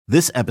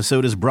This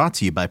episode is brought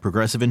to you by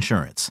Progressive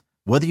Insurance.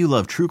 Whether you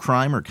love true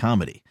crime or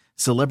comedy,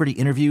 celebrity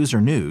interviews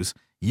or news,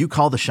 you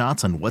call the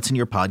shots on what's in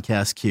your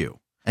podcast queue.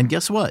 And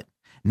guess what?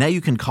 Now you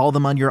can call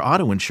them on your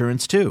auto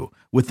insurance too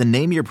with the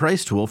Name Your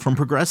Price tool from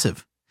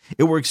Progressive.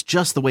 It works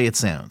just the way it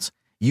sounds.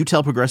 You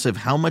tell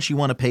Progressive how much you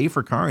want to pay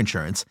for car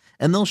insurance,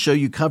 and they'll show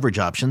you coverage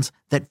options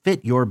that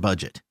fit your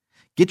budget.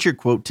 Get your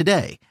quote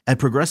today at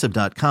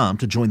Progressive.com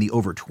to join the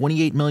over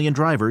 28 million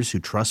drivers who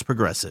trust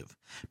Progressive.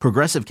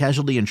 Progressive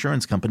Casualty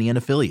Insurance Company and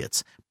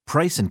Affiliates.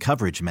 Price and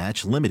coverage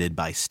match limited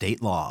by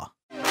state law.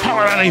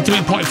 Power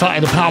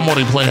 93.5, the Power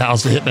Morning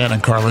Playhouse, the Hitman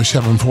and Carla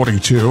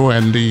 742.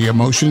 And the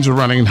emotions are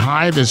running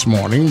high this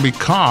morning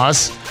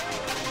because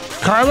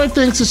Carla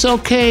thinks it's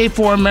okay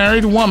for a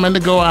married woman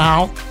to go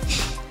out.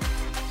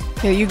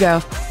 Here you go.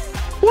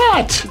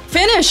 What?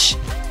 Finish.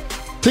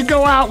 To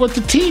go out with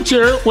the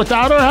teacher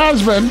without her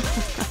husband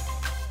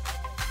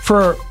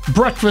for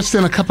breakfast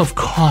and a cup of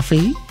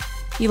coffee.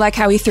 You like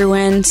how he threw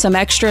in some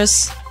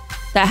extras?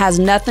 That has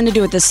nothing to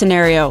do with this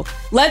scenario.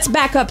 Let's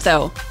back up,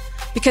 though,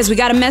 because we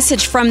got a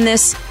message from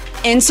this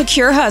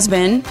insecure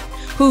husband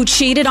who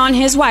cheated on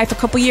his wife a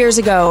couple years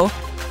ago,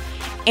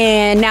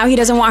 and now he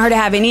doesn't want her to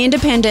have any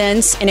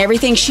independence, and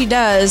everything she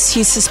does,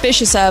 he's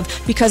suspicious of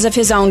because of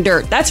his own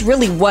dirt. That's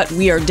really what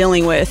we are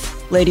dealing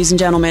with, ladies and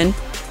gentlemen.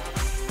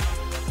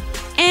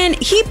 And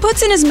he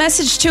puts in his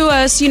message to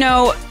us, you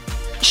know,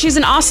 she's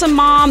an awesome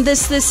mom,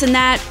 this, and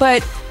that,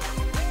 but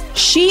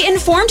she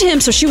informed him,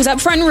 so she was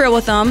upfront and real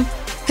with him,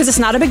 because it's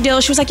not a big deal.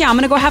 She was like, yeah, I'm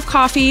going to go have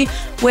coffee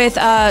with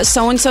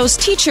so-and-so's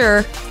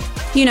teacher,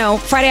 you know,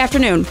 Friday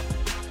afternoon.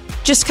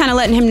 Just kind of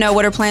letting him know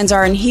what her plans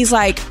are. And he's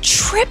like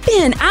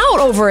tripping out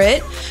over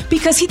it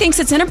because he thinks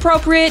it's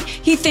inappropriate.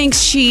 He thinks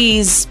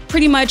she's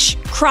pretty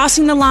much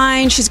crossing the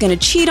line. She's going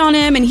to cheat on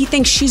him. And he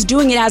thinks she's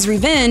doing it as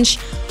revenge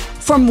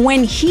from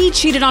when he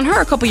cheated on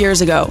her a couple years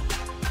ago.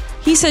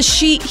 He says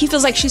he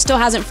feels like she still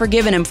hasn't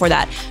forgiven him for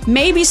that.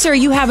 Maybe, sir,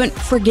 you haven't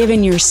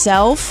forgiven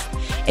yourself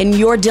and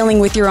you're dealing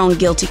with your own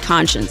guilty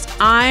conscience.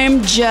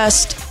 I'm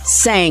just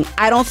saying,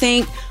 I don't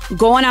think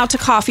going out to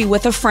coffee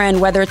with a friend,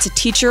 whether it's a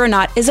teacher or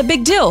not, is a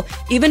big deal,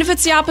 even if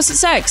it's the opposite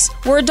sex.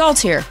 We're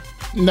adults here.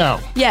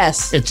 No.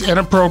 Yes. It's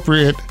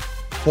inappropriate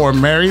for a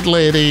married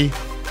lady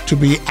to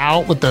be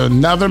out with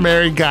another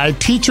married guy,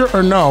 teacher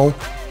or no,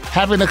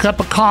 having a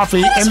cup of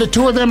coffee, and the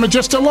two of them are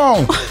just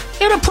alone.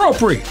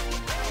 Inappropriate.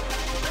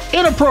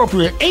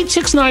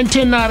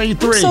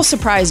 869-10983. I'm so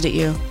surprised at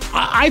you.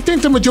 I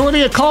think the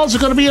majority of calls are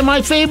going to be in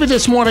my favor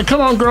this morning. Come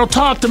on, girl,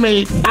 talk to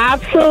me.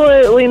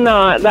 Absolutely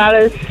not. That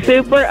is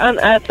super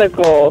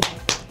unethical.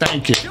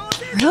 Thank you.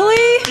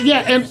 Really?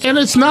 Yeah, and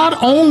it's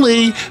not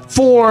only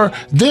for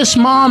this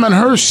mom and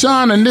her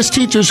son in this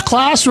teacher's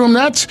classroom.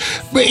 That's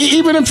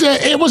even if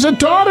it was a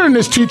daughter in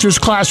this teacher's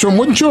classroom.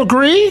 Wouldn't you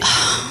agree?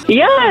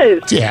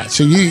 Yes. Yeah.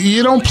 So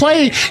you don't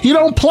play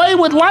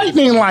with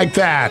lightning like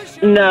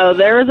that. No,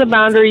 there is a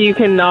boundary you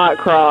cannot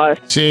cross.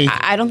 See,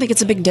 I don't think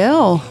it's a big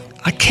deal.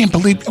 I can't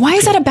believe. Why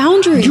is that a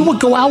boundary? You would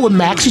go out with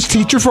Max's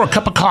teacher for a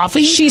cup of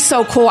coffee? She's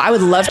so cool. I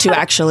would love to,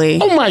 actually.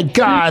 Oh, my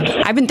God.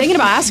 I've been thinking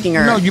about asking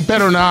her. No, you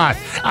better not.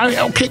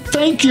 Okay,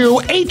 thank you.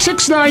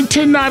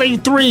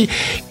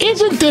 869-10983.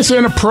 Isn't this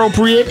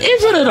inappropriate?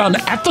 Isn't it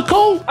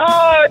unethical?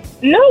 No,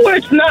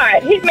 it's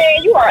not.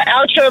 Man, you are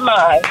out your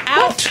mind.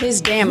 Out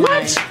his damn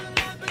mind.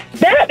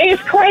 That is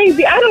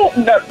crazy. I don't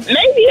know.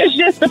 Maybe it's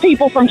just the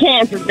people from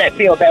Kansas that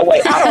feel that way.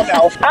 I don't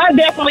know. I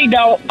definitely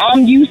don't.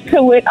 I'm used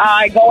to it.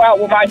 I go out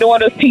with my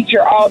daughter's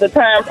teacher all the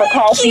time for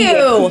coffee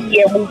and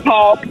we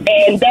talk,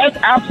 and that's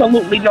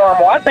absolutely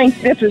normal. I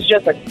think this is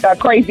just a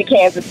crazy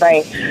Kansas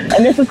thing,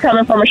 and this is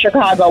coming from a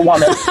Chicago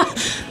woman.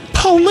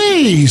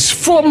 Police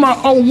from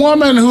a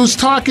woman who's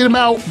talking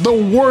about the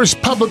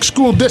worst public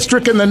school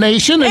district in the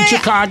nation in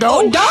Chicago.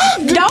 Oh, don't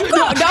do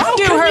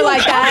her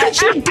like that.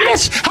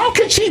 How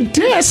could she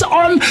diss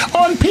on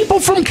people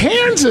from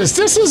Kansas?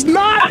 This is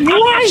not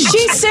right.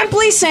 She's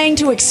simply saying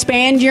to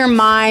expand your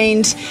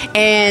mind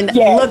and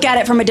look at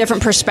it from a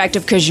different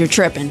perspective because you're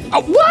tripping.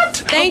 What?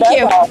 Thank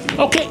you.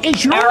 Okay,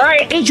 is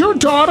your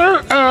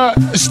daughter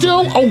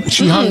still? Oh,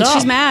 she hung up.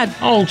 She's mad.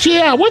 Oh,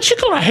 yeah. What's she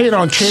gonna hate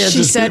on Kansas?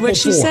 She said people what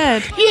she for?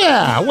 said. Yeah.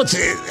 What's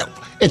it?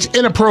 It's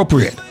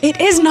inappropriate. It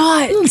is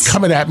not.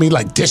 Coming at me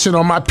like dissing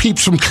on my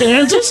peeps from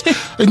Kansas,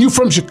 and you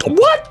from Chicago.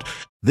 What?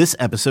 This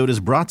episode is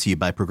brought to you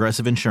by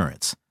Progressive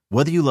Insurance.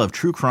 Whether you love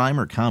true crime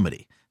or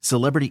comedy,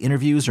 celebrity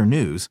interviews or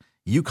news,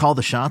 you call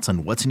the shots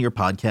on what's in your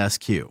podcast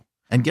queue.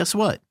 And guess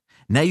what?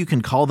 Now you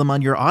can call them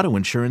on your auto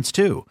insurance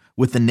too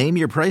with the Name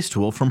Your Price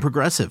tool from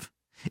Progressive.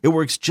 It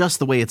works just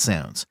the way it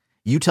sounds.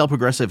 You tell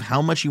Progressive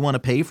how much you want to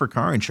pay for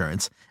car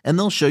insurance, and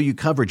they'll show you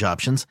coverage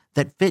options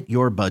that fit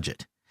your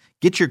budget.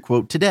 Get your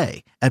quote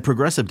today at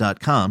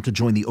Progressive.com to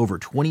join the over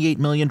 28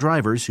 million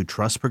drivers who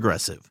trust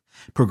Progressive.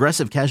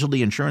 Progressive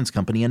Casualty Insurance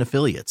Company and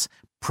Affiliates.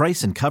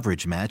 Price and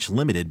coverage match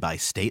limited by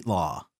state law.